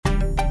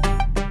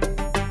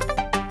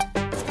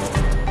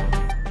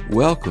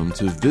Welcome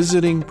to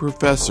Visiting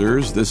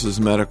Professors. This is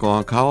medical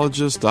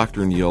oncologist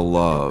Dr. Neil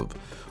Love.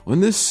 In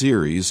this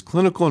series,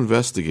 clinical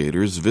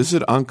investigators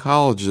visit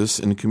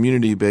oncologists in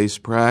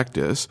community-based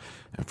practice.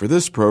 And for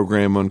this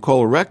program on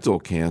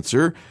colorectal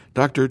cancer,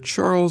 Dr.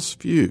 Charles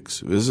Fuchs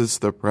visits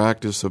the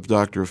practice of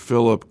Dr.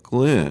 Philip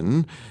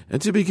Glynn.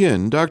 And to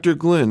begin, Dr.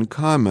 Glynn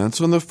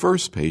comments on the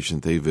first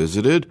patient they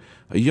visited,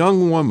 a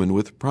young woman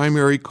with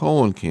primary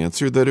colon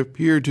cancer that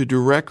appeared to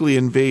directly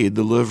invade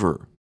the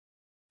liver.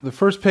 The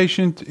first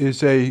patient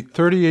is a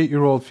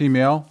 38-year-old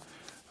female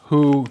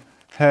who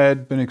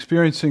had been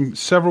experiencing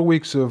several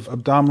weeks of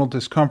abdominal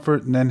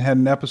discomfort and then had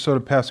an episode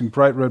of passing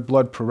bright red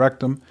blood per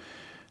rectum.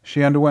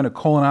 She underwent a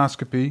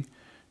colonoscopy.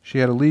 She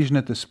had a lesion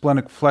at the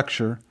splenic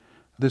flexure.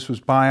 This was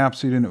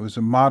biopsied and it was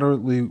a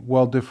moderately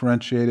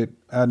well-differentiated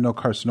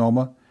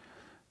adenocarcinoma.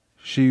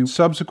 She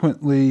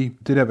subsequently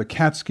did have a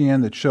CAT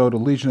scan that showed a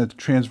lesion at the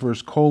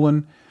transverse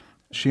colon.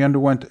 She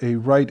underwent a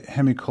right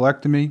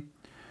hemicolectomy.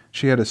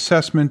 She had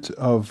assessment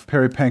of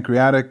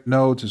peripancreatic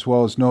nodes as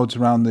well as nodes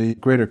around the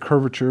greater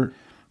curvature.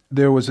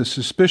 There was a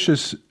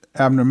suspicious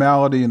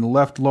abnormality in the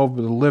left lobe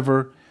of the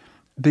liver.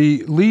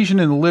 The lesion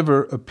in the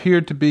liver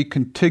appeared to be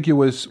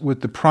contiguous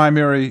with the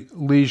primary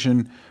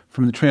lesion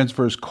from the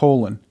transverse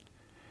colon.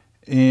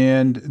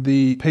 And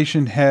the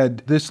patient had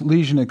this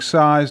lesion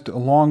excised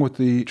along with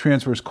the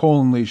transverse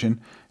colon lesion.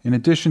 In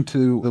addition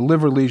to the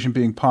liver lesion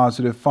being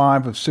positive,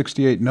 5 of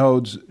 68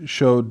 nodes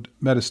showed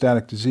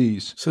metastatic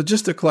disease. So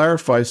just to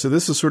clarify, so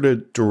this is sort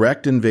of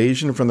direct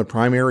invasion from the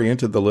primary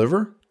into the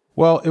liver?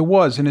 Well, it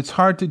was, and it's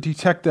hard to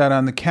detect that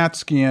on the CAT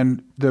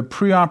scan. The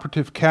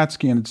preoperative CAT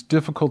scan, it's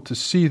difficult to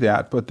see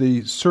that, but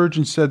the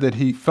surgeon said that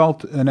he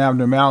felt an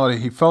abnormality.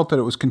 He felt that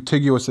it was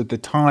contiguous at the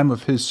time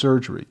of his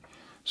surgery.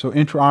 So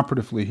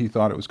intraoperatively, he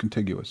thought it was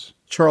contiguous.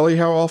 Charlie,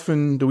 how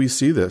often do we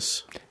see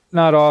this?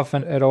 Not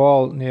often at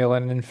all, Neil.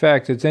 And in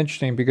fact, it's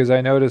interesting because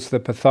I noticed the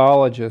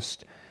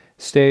pathologist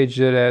staged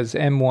it as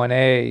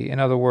M1A. In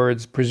other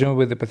words,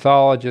 presumably the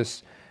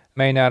pathologist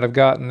may not have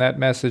gotten that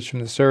message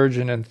from the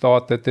surgeon and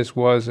thought that this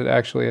was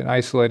actually an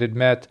isolated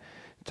met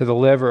to the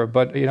liver.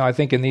 But, I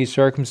think in these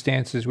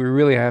circumstances, we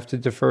really have to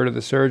defer to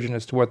the surgeon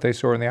as to what they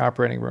saw in the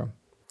operating room.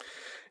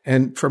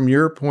 And from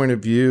your point of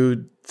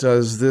view,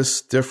 does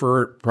this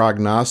differ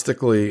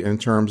prognostically in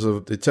terms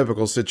of the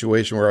typical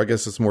situation where I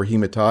guess it's more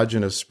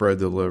hematogenous spread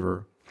to the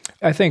liver?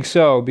 I think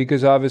so,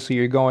 because obviously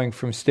you're going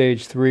from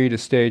stage 3 to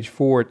stage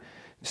 4.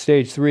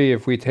 Stage 3,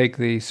 if we take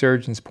the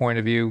surgeon's point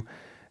of view,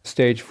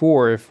 stage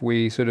 4, if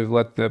we sort of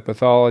let the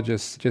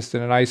pathologist just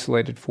in an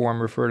isolated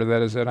form refer to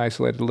that as an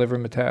isolated liver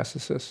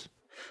metastasis.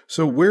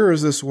 So where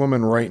is this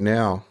woman right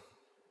now?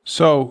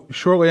 So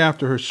shortly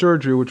after her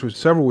surgery, which was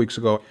several weeks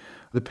ago,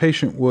 the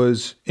patient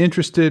was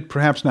interested,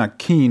 perhaps not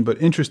keen,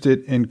 but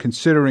interested in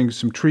considering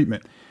some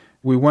treatment.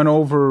 We went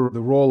over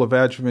the role of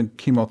adjuvant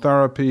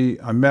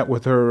chemotherapy. I met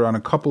with her on a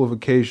couple of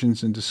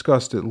occasions and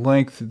discussed at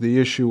length the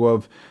issue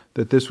of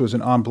that this was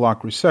an en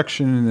bloc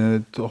resection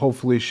and that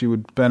hopefully she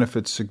would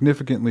benefit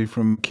significantly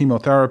from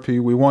chemotherapy.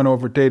 We went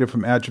over data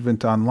from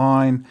Adjuvant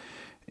Online,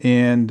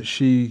 and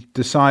she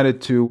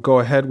decided to go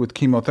ahead with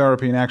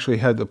chemotherapy and actually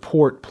had the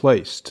port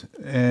placed.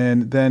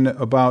 And then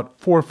about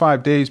 4 or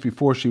 5 days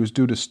before she was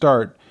due to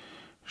start,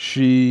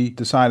 she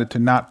decided to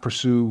not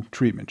pursue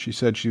treatment. She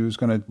said she was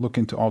going to look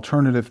into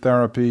alternative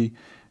therapy,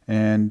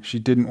 and she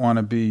didn't want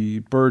to be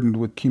burdened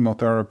with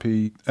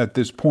chemotherapy at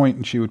this point,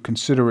 and she would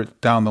consider it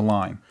down the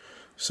line.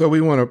 So we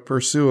want to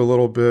pursue a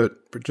little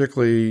bit,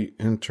 particularly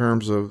in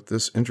terms of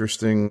this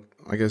interesting,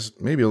 I guess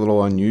maybe a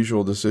little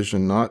unusual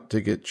decision not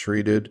to get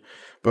treated.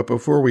 But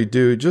before we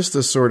do, just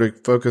to sort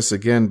of focus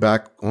again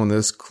back on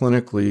this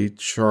clinically,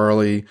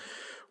 Charlie,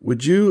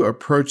 would you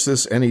approach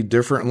this any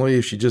differently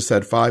if she just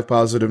had 5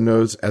 positive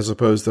nodes as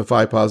opposed to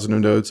 5 positive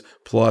nodes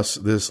plus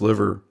this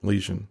liver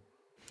lesion?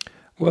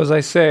 Well, as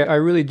I say, I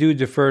really do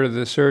defer to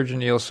the surgeon,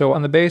 Neil. So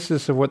on the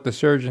basis of what the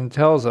surgeon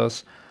tells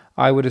us,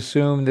 I would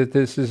assume that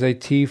this is a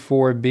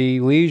T4B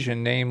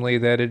lesion, namely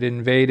that it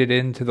invaded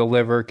into the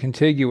liver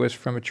contiguous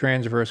from a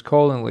transverse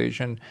colon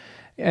lesion.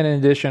 And in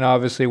addition,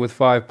 obviously, with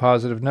 5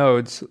 positive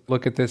nodes,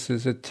 look at this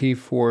as a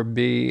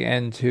T4B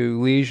N2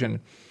 lesion.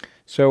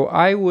 So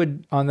I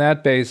would, on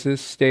that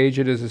basis, stage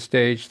it as a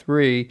stage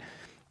 3,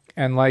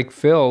 and like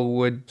Phil,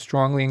 would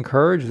strongly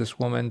encourage this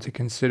woman to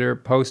consider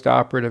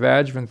post-operative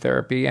adjuvant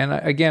therapy. And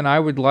again, I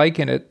would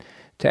liken it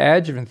to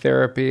adjuvant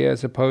therapy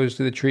as opposed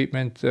to the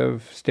treatment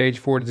of stage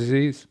 4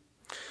 disease.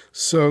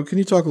 So can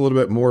you talk a little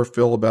bit more,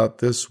 Phil, about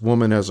this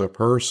woman as a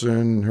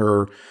person,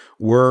 her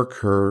work,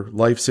 her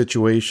life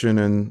situation,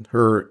 and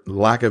her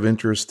lack of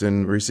interest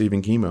in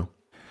receiving chemo?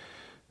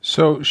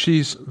 So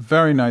she's a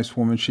very nice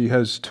woman. She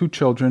has 2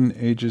 children,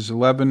 ages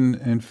 11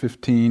 and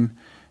 15,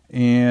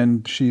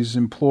 and she's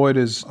employed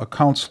as a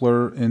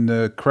counselor in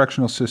the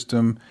correctional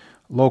system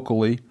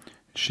locally.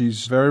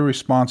 She's very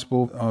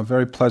responsible, a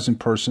very pleasant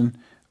person.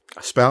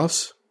 A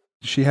spouse?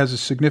 She has a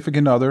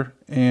significant other,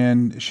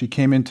 and she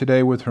came in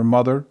today with her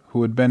mother,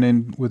 who had been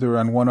in with her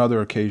on one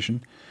other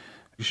occasion.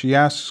 She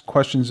asks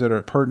questions that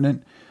are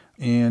pertinent,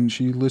 and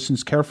she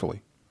listens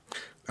carefully.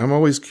 I'm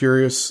always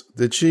curious,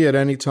 did she at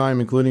any time,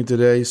 including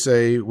today,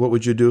 say, what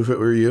would you do if it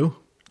were you?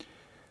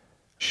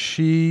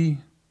 She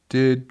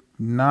did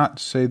not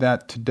say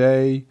that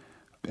today.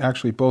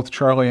 Actually, both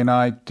Charlie and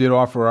I did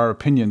offer our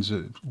opinions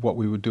of what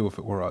we would do if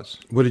it were us.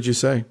 What did you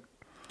say?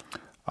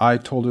 I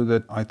told her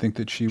that I think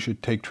that she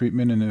should take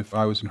treatment, and if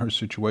I was in her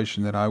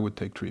situation, that I would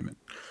take treatment.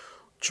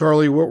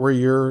 Charlie, what were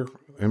your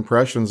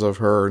impressions of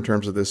her in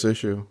terms of this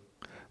issue?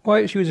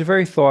 Well, she was a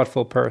very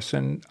thoughtful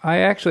person. I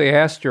actually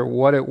asked her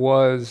what it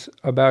was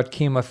about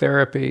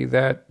chemotherapy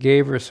that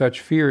gave her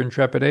such fear and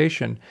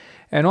trepidation.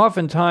 And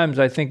oftentimes,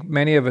 I think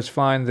many of us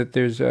find that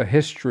there's a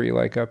history,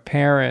 like a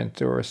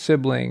parent or a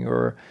sibling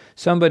or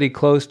somebody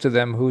close to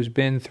them who's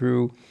been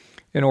through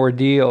an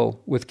ordeal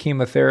with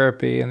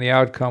chemotherapy and the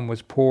outcome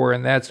was poor,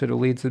 and that sort of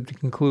leads them to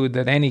conclude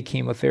that any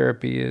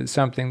chemotherapy is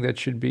something that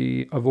should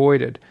be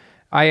avoided.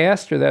 I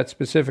asked her that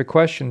specific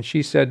question.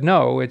 She said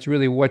no, it's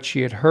really what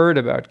she had heard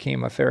about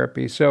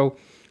chemotherapy. So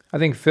I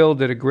think Phil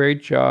did a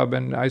great job,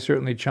 and I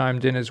certainly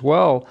chimed in as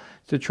well,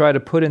 to try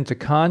to put into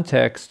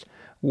context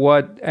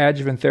what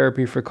adjuvant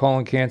therapy for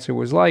colon cancer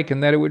was like,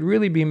 and that it would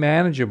really be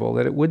manageable,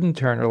 that it wouldn't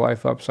turn her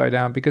life upside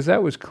down, because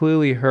that was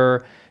clearly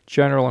her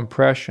general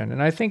impression.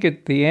 And I think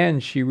at the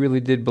end she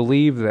really did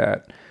believe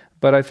that,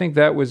 but I think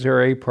that was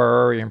her a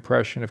priori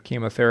impression of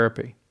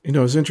chemotherapy. You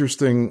know, it's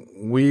interesting.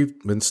 We've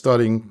been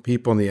studying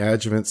people in the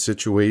adjuvant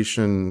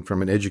situation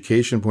from an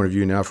education point of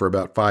view now for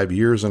about 5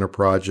 years in a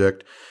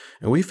project.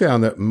 And we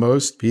found that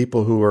most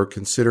people who are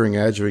considering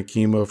adjuvant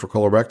chemo for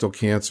colorectal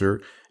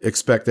cancer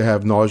expect to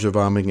have nausea,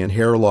 vomiting, and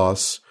hair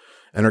loss,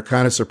 and are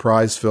kind of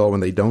surprised, Phil, when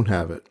they don't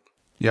have it.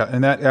 Yeah,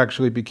 and that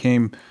actually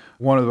became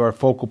one of our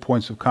focal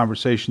points of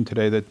conversation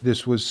today, that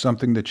this was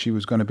something that she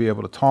was going to be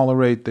able to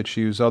tolerate, that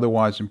she was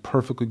otherwise in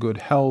perfectly good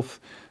health,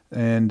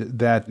 and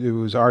that it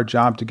was our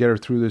job to get her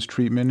through this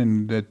treatment,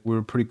 and that we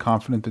were pretty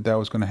confident that that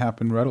was going to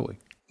happen readily.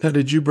 Now,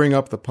 did you bring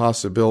up the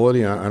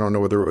possibility, I don't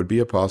know whether it would be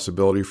a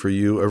possibility for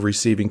you, of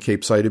receiving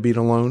capecitabine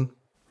alone?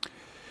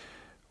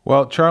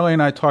 Well, Charlie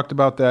and I talked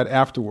about that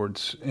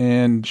afterwards,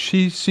 and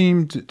she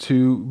seemed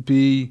to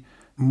be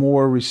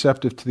more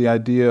receptive to the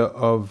idea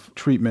of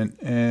treatment.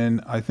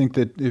 And I think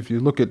that if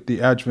you look at the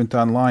Adjuvant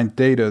Online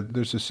data,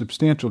 there's a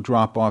substantial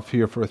drop-off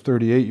here for a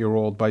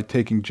 38-year-old by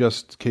taking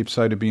just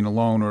capecitabine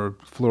alone or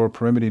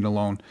fluoropyrimidine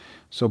alone.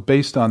 So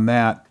based on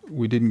that,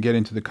 we didn't get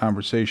into the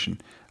conversation.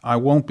 I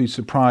won't be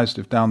surprised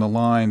if down the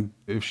line,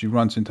 if she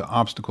runs into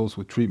obstacles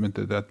with treatment,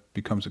 that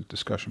becomes a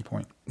discussion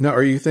point. Now,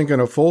 are you thinking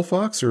of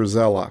Folfox or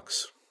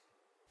Xelox?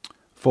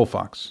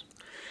 Folfox.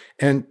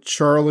 And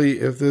Charlie,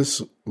 if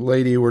this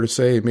lady were to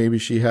say, maybe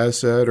she has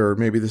said, or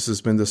maybe this has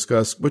been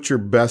discussed, what's your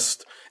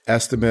best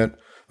estimate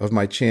of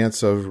my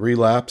chance of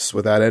relapse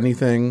without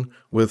anything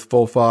with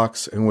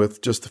Folfox and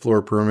with just the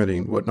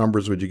fluoropyrimidine? What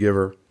numbers would you give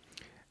her?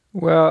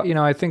 Well,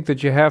 I think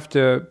that you have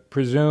to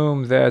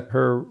presume that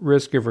her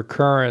risk of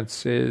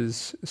recurrence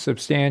is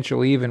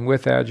substantial even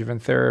with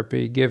adjuvant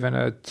therapy, given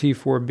a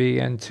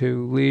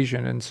T4B-N2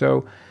 lesion. And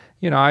so,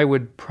 I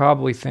would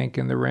probably think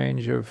in the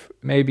range of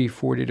maybe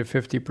 40 to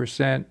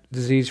 50%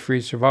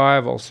 disease-free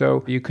survival.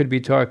 So you could be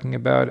talking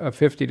about a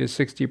 50 to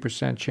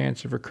 60%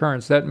 chance of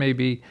recurrence. That may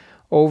be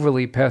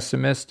overly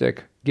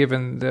pessimistic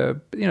given the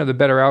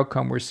better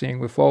outcome we're seeing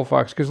with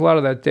Folfox, because a lot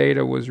of that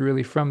data was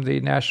really from the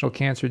National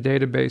Cancer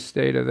Database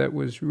data that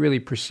was really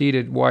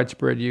preceded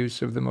widespread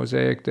use of the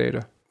Mosaic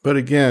data. But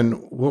again,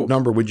 what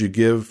number would you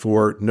give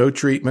for no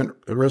treatment,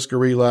 risk of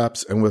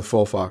relapse, and with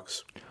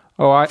Folfox?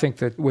 Oh, I think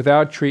that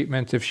without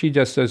treatment, if she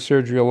just does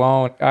surgery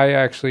alone, I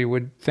actually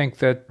would think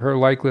that her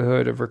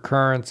likelihood of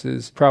recurrence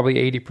is probably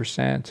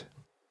 80%.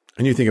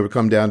 And you think it would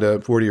come down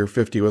to 40 or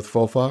 50 with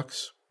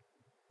Folfox?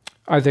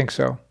 I think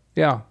so,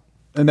 yeah.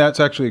 And that's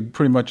actually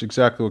pretty much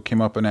exactly what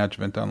came up in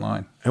Adjuvant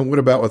Online. And what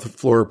about with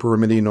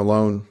fluoropyrimidine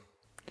alone?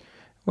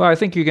 Well, I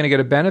think you're going to get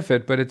a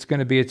benefit, but it's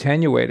going to be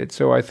attenuated.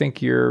 So I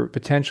think you're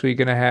potentially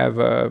going to have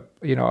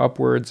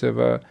upwards of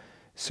a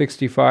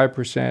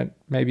 65%,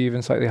 maybe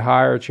even slightly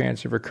higher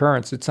chance of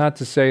recurrence. It's not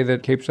to say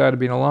that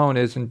capecitabine alone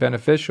isn't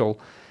beneficial,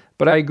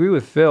 but I agree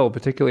with Phil,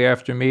 particularly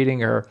after meeting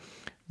her,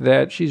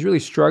 that she's really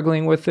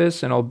struggling with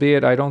this, and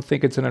albeit I don't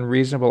think it's an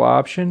unreasonable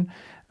option,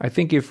 I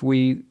think if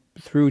we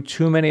threw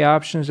too many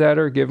options at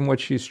her, given what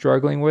she's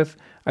struggling with,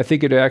 I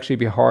think it'd actually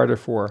be harder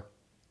for her.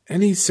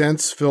 Any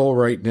sense, Phil,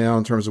 right now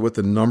in terms of what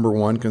the number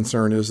one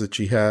concern is that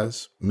she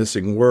has?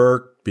 Missing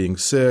work, being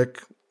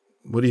sick?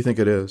 What do you think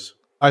it is?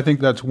 I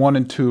think that's 1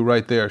 and 2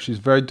 right there. She's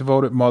a very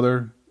devoted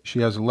mother. She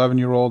has an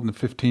 11-year-old and a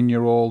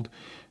 15-year-old.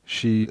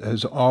 She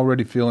is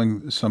already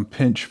feeling some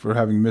pinch for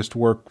having missed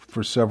work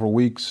for several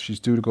weeks.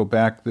 She's due to go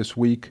back this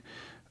week.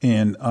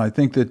 And I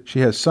think that she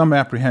has some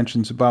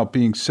apprehensions about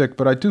being sick.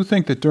 But I do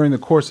think that during the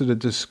course of the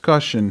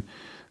discussion,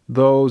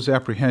 those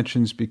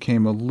apprehensions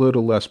became a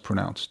little less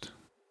pronounced.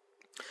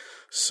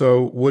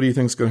 So what do you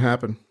think is going to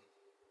happen?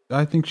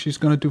 I think she's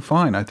going to do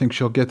fine. I think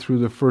she'll get through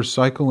the first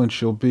cycle and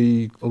she'll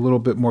be a little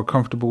bit more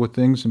comfortable with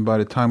things. And by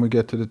the time we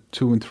get to the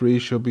 2 and 3,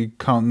 she'll be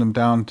counting them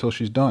down until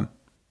she's done.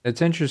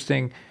 It's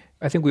interesting.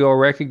 I think we all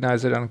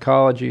recognize that in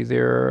oncology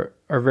there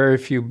are very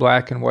few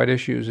black and white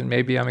issues, and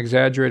maybe I'm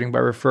exaggerating by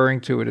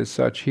referring to it as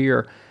such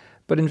here.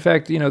 But in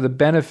fact, the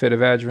benefit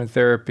of adjuvant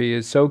therapy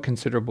is so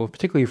considerable,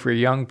 particularly for a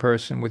young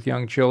person with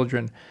young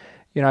children.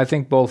 I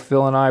think both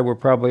Phil and I were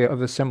probably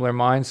of a similar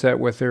mindset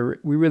with her.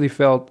 We really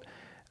felt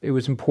it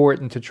was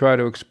important to try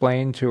to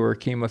explain to her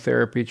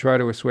chemotherapy, try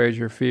to assuage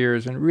her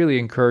fears, and really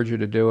encourage her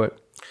to do it.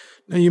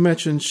 Now, you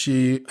mentioned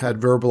she had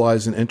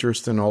verbalized an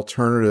interest in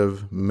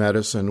alternative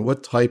medicine.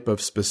 What type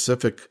of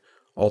specific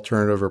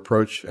alternative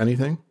approach?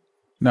 Anything?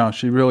 No,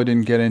 she really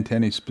didn't get into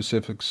any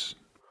specifics.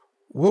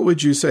 What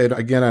would you say?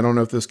 Again, I don't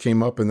know if this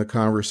came up in the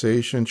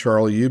conversation.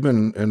 Charlie, you've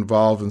been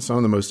involved in some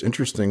of the most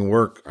interesting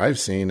work I've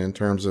seen in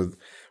terms of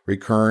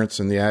recurrence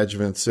in the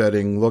adjuvant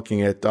setting,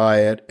 looking at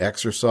diet,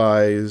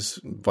 exercise,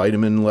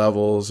 vitamin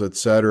levels,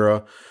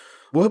 etc.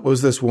 What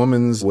was this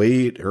woman's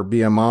weight, her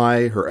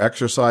BMI, her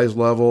exercise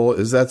level?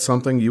 Is that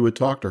something you would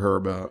talk to her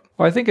about?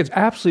 Well, I think it's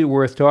absolutely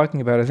worth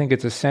talking about. I think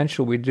it's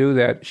essential we do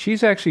that.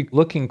 She's actually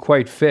looking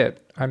quite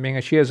fit. I mean,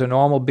 she has a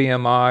normal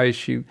BMI.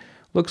 She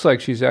looks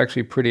like she's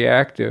actually pretty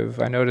active.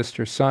 I noticed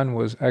her son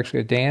was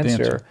actually a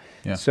dancer.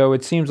 Yeah. So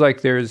it seems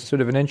like there's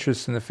sort of an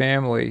interest in the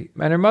family.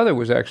 And her mother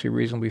was actually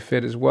reasonably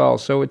fit as well.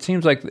 So it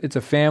seems like it's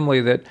a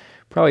family that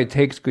probably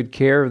takes good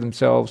care of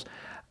themselves.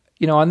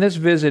 On this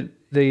visit,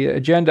 the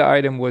agenda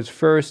item was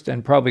first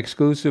and probably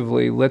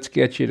exclusively, let's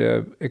get you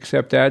to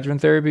accept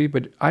adjuvant therapy.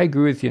 But I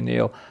agree with you,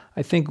 Neil.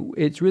 I think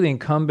it's really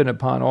incumbent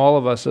upon all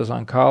of us as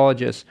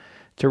oncologists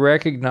to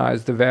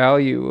recognize the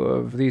value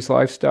of these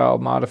lifestyle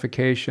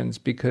modifications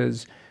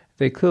because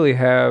they clearly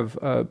have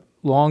a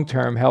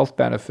long-term health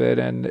benefit.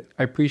 And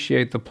I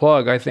appreciate the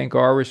plug. I think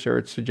our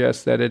research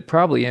suggests that it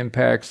probably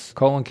impacts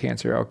colon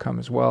cancer outcome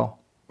as well.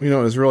 It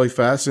was really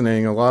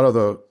fascinating. A lot of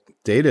the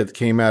data that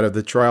came out of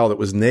the trial that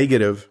was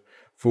negative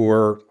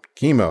for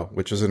chemo,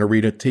 which is an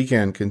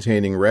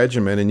irinotecan-containing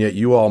regimen, and yet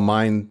you all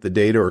mined the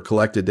data or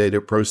collected data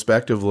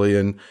prospectively,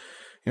 and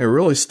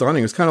really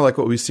stunning. It's kind of like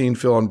what we've seen,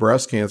 Phil, in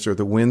breast cancer,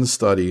 the WIN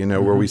study,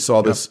 where we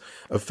saw this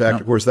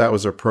effect. Of course, that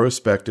was a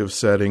prospective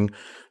setting.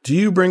 Do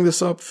you bring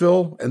this up,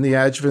 Phil, in the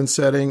adjuvant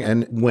setting,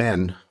 and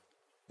when?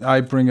 I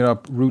bring it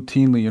up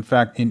routinely. In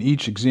fact, in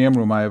each exam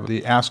room, I have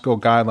the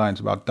ASCO guidelines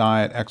about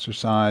diet,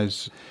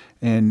 exercise,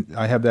 and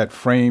I have that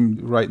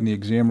framed right in the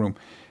exam room.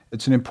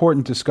 It's an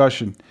important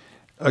discussion.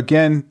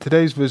 Again,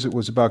 today's visit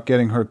was about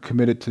getting her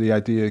committed to the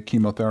idea of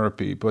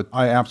chemotherapy, but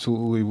I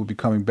absolutely will be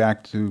coming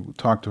back to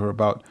talk to her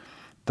about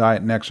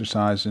diet and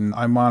exercise, and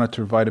I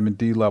monitor vitamin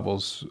D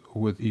levels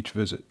with each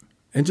visit.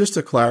 And just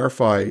to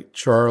clarify,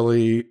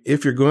 Charlie,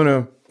 if you're going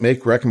to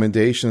make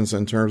recommendations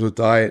in terms of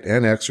diet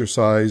and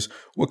exercise,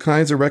 what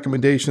kinds of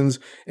recommendations?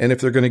 And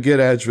if they're going to get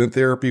adjuvant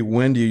therapy,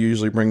 when do you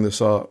usually bring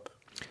this up?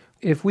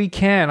 If we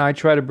can, I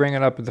try to bring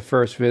it up at the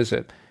first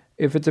visit.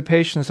 If it's a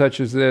patient such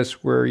as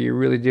this where you're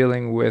really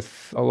dealing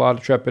with a lot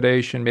of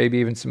trepidation, maybe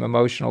even some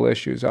emotional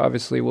issues,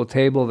 obviously we'll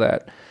table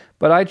that.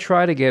 But I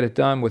try to get it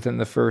done within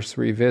the first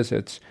 3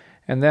 visits.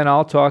 And then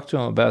I'll talk to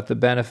them about the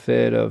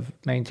benefit of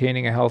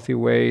maintaining a healthy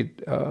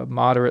weight,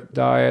 moderate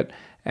diet,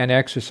 and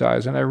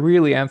exercise. And I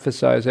really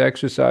emphasize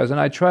exercise. And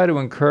I try to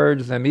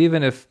encourage them,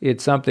 even if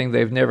it's something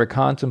they've never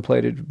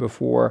contemplated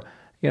before.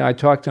 I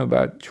talk to them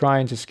about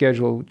trying to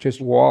schedule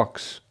just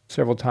walks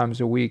several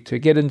times a week to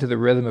get into the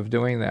rhythm of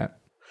doing that.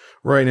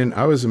 Right, and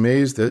I was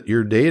amazed at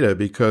your data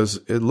because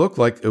it looked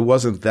like it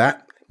wasn't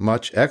that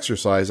much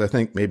exercise. I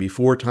think maybe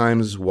 4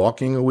 times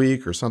walking a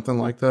week or something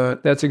like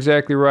that. That's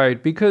exactly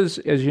right. Because,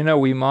 as you know,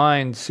 we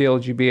mined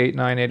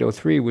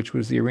CLGB89803, which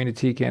was the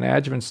irinotecan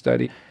adjuvant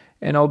study.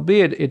 And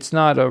albeit it's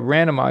not a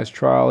randomized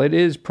trial, it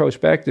is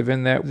prospective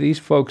in that these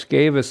folks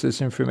gave us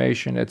this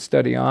information at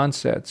study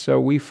onset. So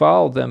we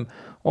followed them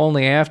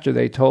only after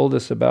they told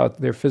us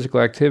about their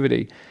physical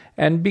activity.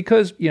 And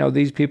because,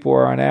 these people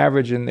are on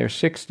average in their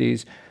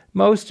 60s,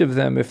 most of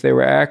them, if they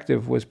were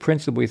active, was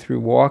principally through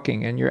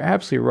walking. And you're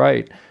absolutely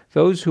right.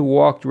 Those who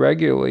walked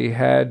regularly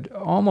had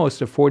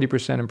almost a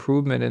 40%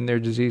 improvement in their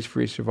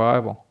disease-free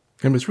survival.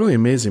 And it's really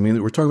amazing. I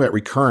mean, we're talking about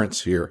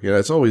recurrence here.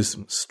 It's always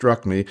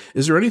struck me.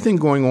 Is there anything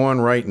going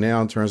on right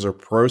now in terms of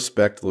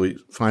prospectively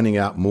finding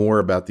out more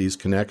about these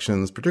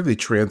connections, particularly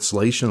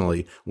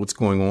translationally, what's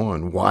going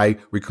on, why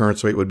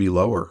recurrence rate would be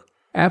lower?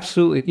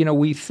 Absolutely.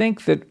 We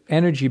think that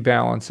energy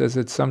balance, as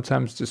it's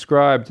sometimes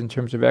described in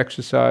terms of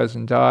exercise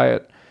and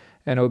diet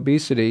and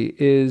obesity,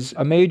 is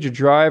a major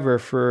driver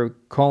for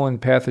colon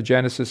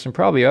pathogenesis and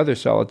probably other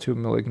solid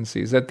tumor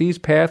malignancies, that these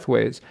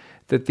pathways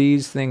that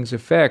these things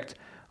affect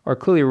are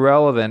clearly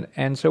relevant.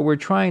 And so we're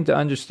trying to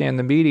understand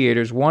the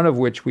mediators, one of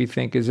which we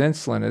think is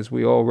insulin, as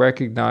we all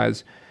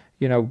recognize,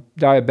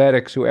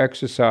 diabetics who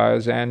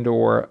exercise and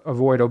or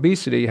avoid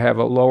obesity have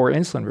a lower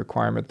insulin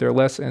requirement. They're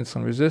less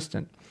insulin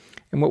resistant.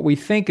 And what we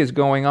think is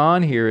going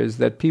on here is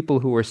that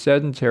people who are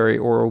sedentary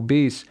or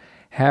obese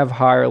have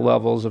higher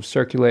levels of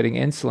circulating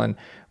insulin,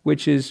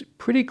 which is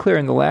pretty clear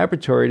in the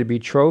laboratory to be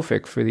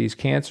trophic for these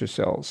cancer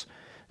cells.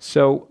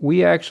 So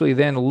we actually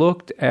then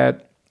looked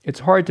at,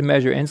 it's hard to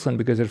measure insulin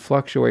because it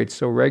fluctuates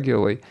so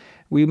regularly.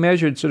 We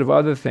measured sort of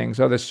other things,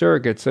 other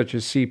surrogates such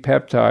as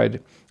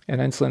C-peptide and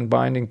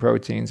insulin-binding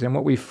proteins. And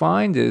what we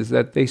find is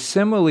that they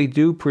similarly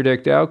do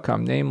predict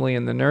outcome, namely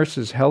in the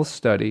nurses' health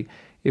study.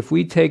 If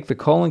we take the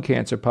colon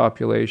cancer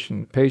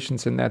population,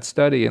 patients in that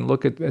study, and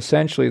look at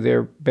essentially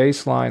their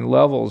baseline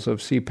levels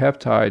of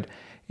C-peptide,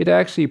 it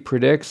actually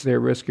predicts their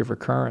risk of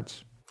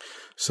recurrence.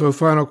 So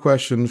final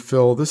question,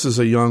 Phil. This is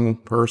a young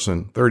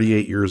person,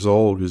 38 years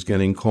old, who's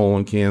getting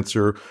colon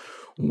cancer.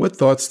 What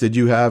thoughts did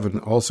you have, and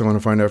also want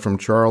to find out from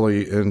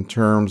Charlie, in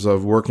terms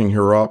of working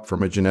her up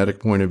from a genetic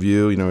point of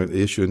view,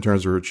 the issue in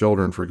terms of her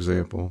children, for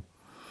example?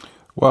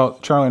 Well,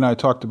 Charlie and I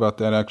talked about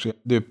that, actually.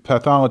 The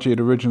pathology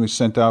had originally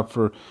sent out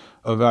for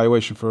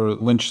evaluation for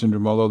Lynch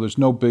syndrome, although there's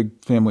no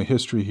big family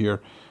history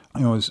here.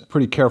 I was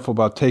pretty careful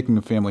about taking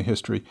the family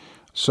history.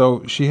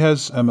 So she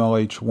has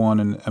MLH1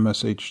 and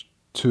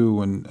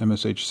MSH2 and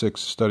MSH6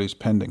 studies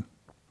pending.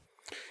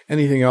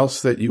 Anything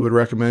else that you would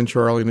recommend,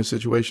 Charlie, in a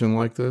situation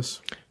like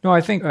this? No,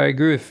 I think I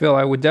agree with Phil.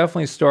 I would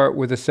definitely start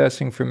with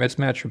assessing for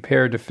mismatch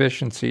repair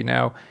deficiency.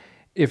 Now,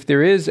 if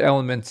there is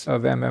elements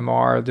of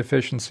MMR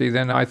deficiency,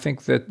 then I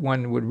think that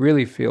one would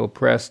really feel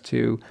pressed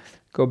to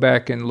go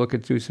back and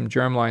do some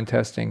germline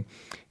testing.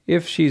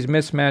 If she's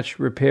mismatch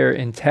repair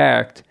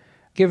intact,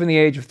 given the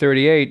age of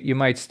 38, you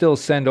might still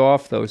send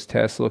off those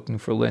tests looking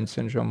for Lynch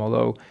syndrome,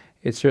 although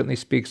it certainly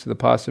speaks to the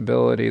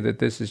possibility that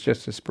this is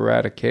just a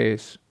sporadic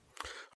case.